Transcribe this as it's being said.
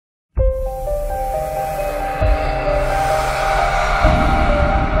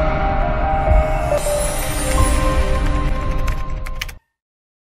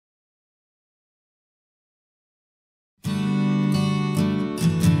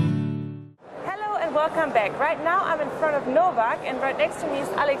welcome back. Right now I'm in front of Nouvag, and right next to me is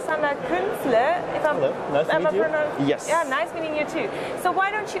Alexander Künzle. Hello, nice to meet you. Yes. Yeah, nice meeting you too. So why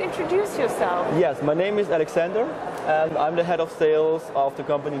don't you introduce yourself? Yes, my name is Alexander, and I'm the head of sales of the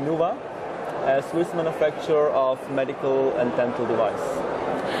company Nouvag, a Swiss manufacturer of medical and dental device.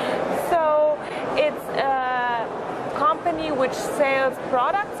 So it's a company which sells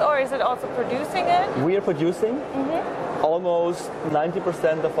products, or is it also producing it? We are producing. Almost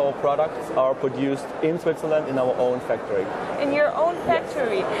 90% of our products are produced in Switzerland in our own factory. In your own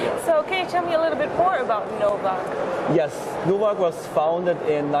factory? Yes. So can you tell me a little bit more about Nouvag? Yes, Nouvag was founded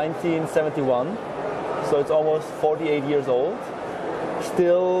in 1971, so it's almost 48 years old.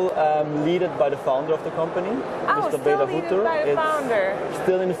 Still led by the founder of the company, Mr. Still led by the founder.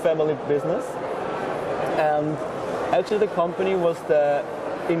 Still in the family business. And actually the company was the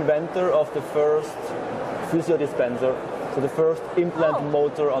inventor of the first physio dispenser, so the first implant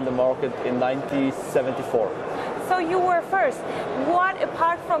motor on the market in 1974. So you were first. What,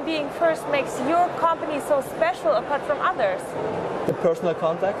 apart from being first, makes your company so special apart from others? The personal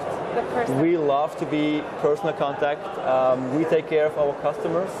contact. We love to be personal contact. We take care of our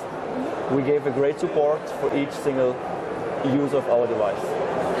customers. We give a great support for each single use of our device.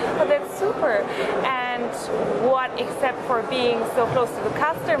 Oh, that's super. And what, except for being so close to the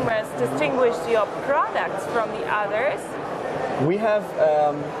customers, distinguishes your products from the others? We have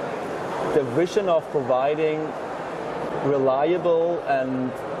the vision of providing reliable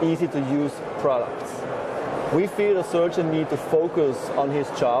and easy to use products. We feel a surgeon needs to focus on his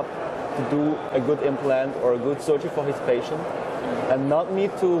job to do a good implant or a good surgery for his patient and not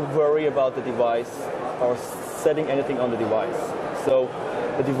need to worry about the device or setting anything on the device. So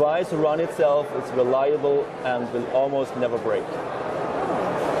the device run itself, it's reliable and will almost never break.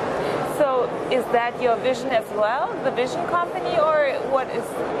 So is that your vision as well, the vision company, or what is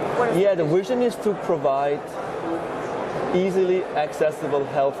Yeah, the vision is to provide easily accessible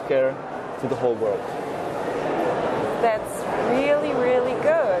healthcare to the whole world. That's really, really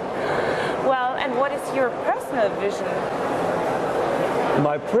good. Well, and what is your personal vision?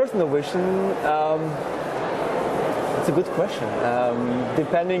 My personal vision, it's a good question.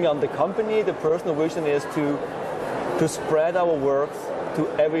 Depending on the company, the personal vision is to spread our work to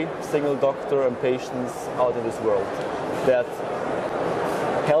every single doctor and patients out in this world. That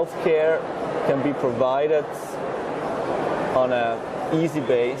healthcare can be provided on an easy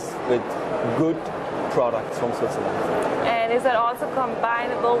base with good products from Switzerland. And is that also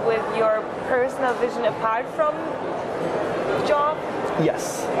combinable with your personal vision apart from job?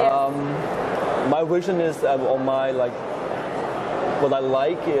 Yes. My vision is, or my what I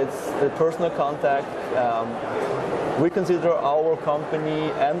like is the personal contact. We consider our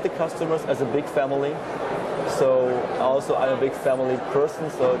company and the customers as a big family. So also I'm a big family person,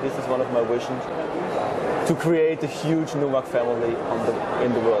 so this is one of my visions, to create a huge Nouvag family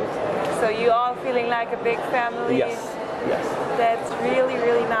in the world. So you all feeling like a big family? Yes, yes. That's really,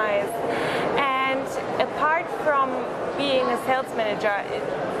 really nice. And apart from being a sales manager,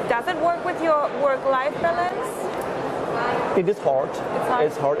 does it work with your work-life balance? It is hard.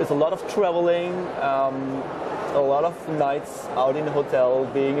 It's hard. It's a lot of traveling, a lot of nights out in the hotel,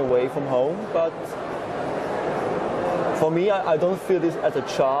 being away from home. But for me, I don't feel this as a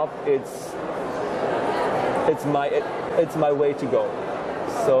job. It's my way to go.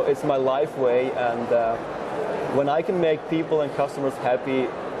 So it's my life way, and when I can make people and customers happy,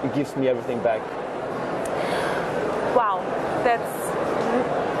 it gives me everything back. Wow,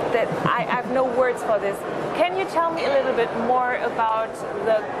 I have no words for this. Can you tell me a little bit more about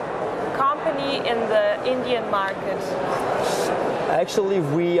the company in the Indian market? Actually,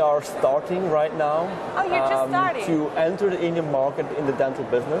 we are starting right now. Oh, you're just starting? To enter the Indian market in the dental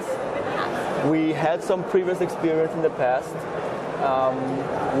business. We had some previous experience in the past.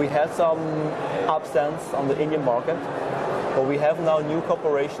 We had some absence on the Indian market, but we have now new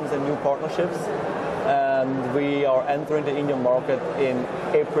cooperations and new partnerships, and we are entering the Indian market in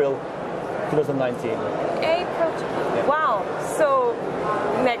April 2019. April? Yeah. Wow, so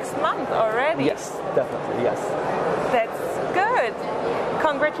next month already? Yes, definitely, yes. That's good.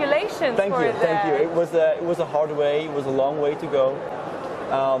 Congratulations. Thank you, thank you. It was a hard way, it was a long way to go.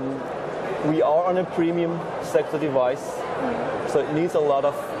 We are on a premium sector device, so it needs a lot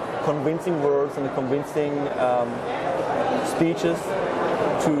of convincing words and convincing speeches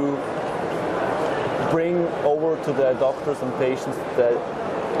to bring over to the doctors and patients the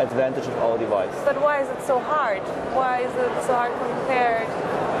advantage of our device. But why is it so hard? Why is it so hard compared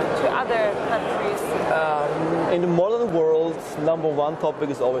to other countries? In the modern world, number one topic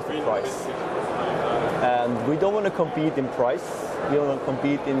is always the price. And we don't want to compete in price, we want to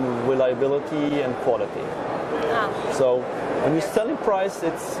compete in reliability and quality. So when you sell in price,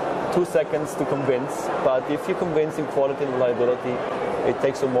 it's 2 seconds to convince, but if you convince in quality and reliability, it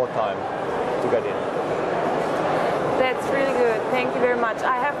takes you more time to get in. That's really good. Thank you very much.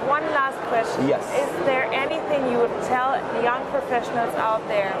 I have one last question. Yes. Is there anything you would tell young professionals out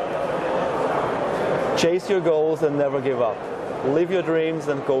there? Chase your goals and never give up. Live your dreams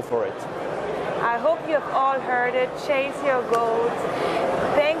and go for it. I hope you have all heard it. Chase your goals.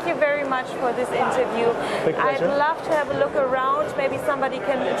 Thank you very much for this interview. Big pleasure. I'd love to have a look around. Maybe somebody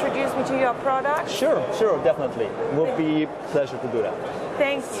can introduce me to your product. Sure, definitely. It would be a pleasure to do that.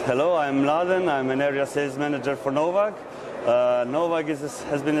 Thanks. Hello, I'm Mladen. I'm an area sales manager for Nouvag. Nouvag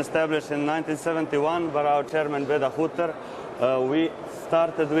has been established in 1971 by our chairman, Beda Hutter. We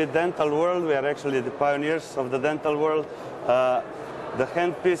started with dental world. We are actually the pioneers of the dental world. The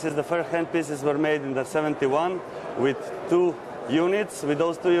first handpieces were made in the 71 with 2 units. With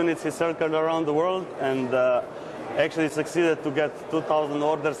those 2 units, we circled around the world and actually succeeded to get 2,000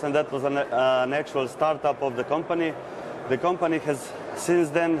 orders, and that was an actual startup of the company. The company has since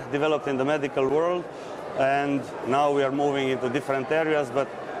then developed in the medical world, and now we are moving into different areas. But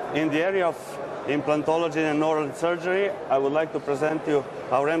in the area of implantology and oral surgery, I would like to present you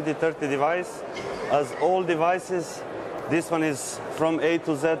our MD30 device. As all devices, this one is from A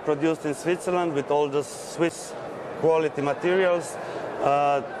to Z produced in Switzerland with all the Swiss quality materials.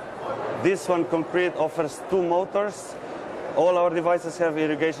 This one concrete offers 2 motors. All our devices have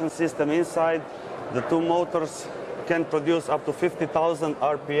irrigation system inside. The 2 motors can produce up to 50,000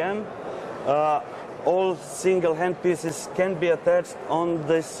 RPM. All single handpieces can be attached on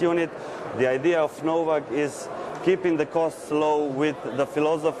this unit. The idea of Nouvag is keeping the costs low with the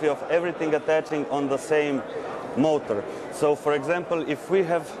philosophy of everything attaching on the same motor. So for example, if we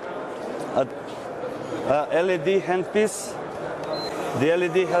have a LED handpiece, the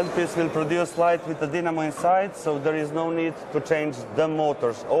LED handpiece will produce light with the dynamo inside, so there is no need to change the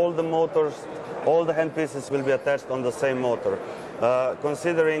motors. All the handpieces will be attached on the same motor.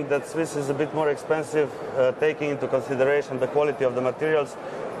 Considering that Swiss is a bit more expensive, taking into consideration the quality of the materials,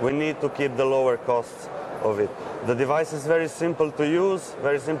 we need to keep the lower costs of it. The device is very simple to use,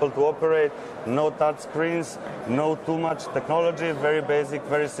 very simple to operate, no touch screens, no too much technology, very basic,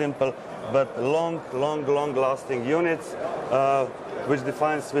 very simple, but long lasting units, which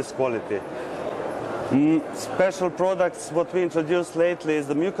defines Swiss quality. Special products, what we introduced lately is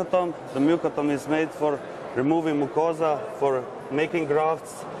the Mucotom. The Mucotom is made for removing mucosa, for making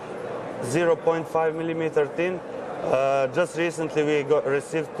grafts 0.5 millimeter thin. Just recently we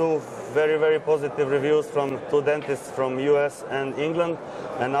received 2 very positive reviews from 2 dentists from US and England,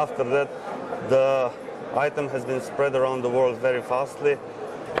 and after that the item has been spread around the world very fastly.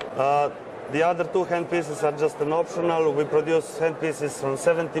 The other 2 handpieces are just an optional. We produce handpieces from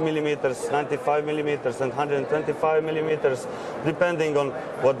 70 millimeters, 95 millimeters and 125 millimeters, depending on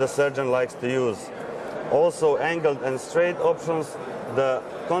what the surgeon likes to use. Also angled and straight options. The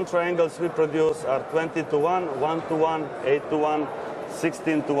contra angles we produce are 20:1, 1:1, 8:1,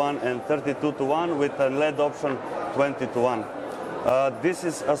 16:1 and 32:1 with a LED option 20:1. This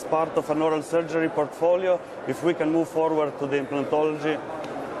is as part of an oral surgery portfolio. If we can move forward to the implantology.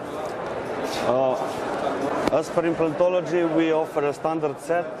 As per implantology, we offer a standard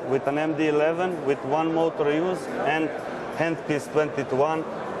set with an MD11 with 1 motor use and handpiece 20:1.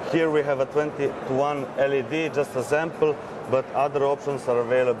 Here we have a 20:1 LED, just a sample, but other options are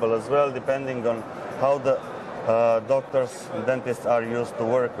available as well, depending on how the doctors and dentists are used to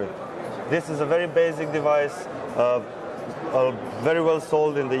work with. This is a very basic device, very well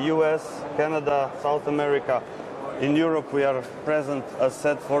sold in the US, Canada, South America. In Europe we are present, as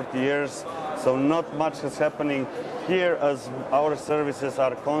said, 40 years, so not much is happening here as our services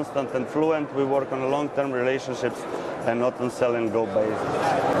are constant and fluent. We work on long-term relationships and not on sell and go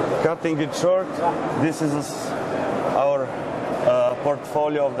basis. Cutting it short, this is our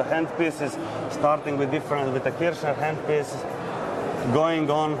portfolio of the handpieces, starting with the Kirchner handpiece,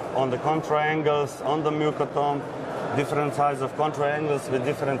 going on the contra angles, on the Mucotom, different size of contra angles with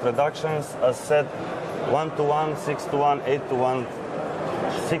different reductions, as said, 1:1, 6:1, 8:1,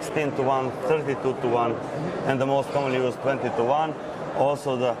 16:1, 32:1, and the most commonly used 20:1.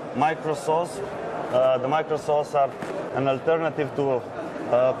 Also the micro saws. The micro saws are an alternative to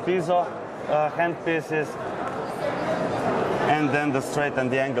piezo handpieces, and then the straight and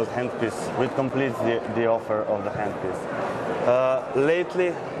the angled handpiece, which completes the offer of the handpiece.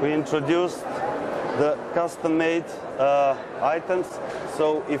 Lately, we introduced the custom-made items.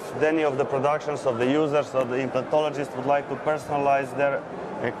 So if any of the productions of the users or the implantologist would like to personalize their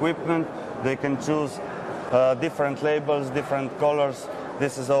equipment, they can choose different labels, different colors.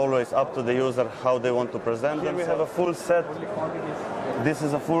 This is always up to the user how they want to present them. Here we have a full set. This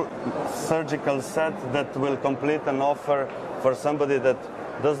is a full surgical set that will complete an offer for somebody that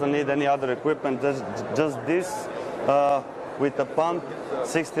doesn't need any other equipment. Just this with a pump,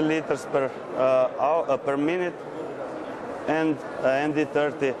 60 liters per minute, and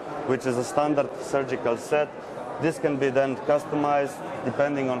ND30, which is a standard surgical set. This can be then customized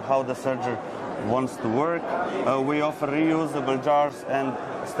depending on how the surgeon wants to work. We offer reusable jars and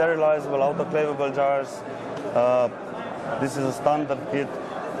sterilizable autoclavable jars. This is a standard kit.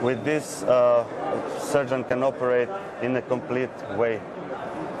 With this, surgeon can operate in a complete way.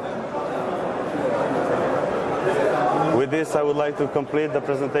 With this, I would like to complete the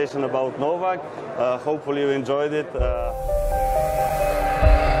presentation about Nouvag. Hopefully you enjoyed it.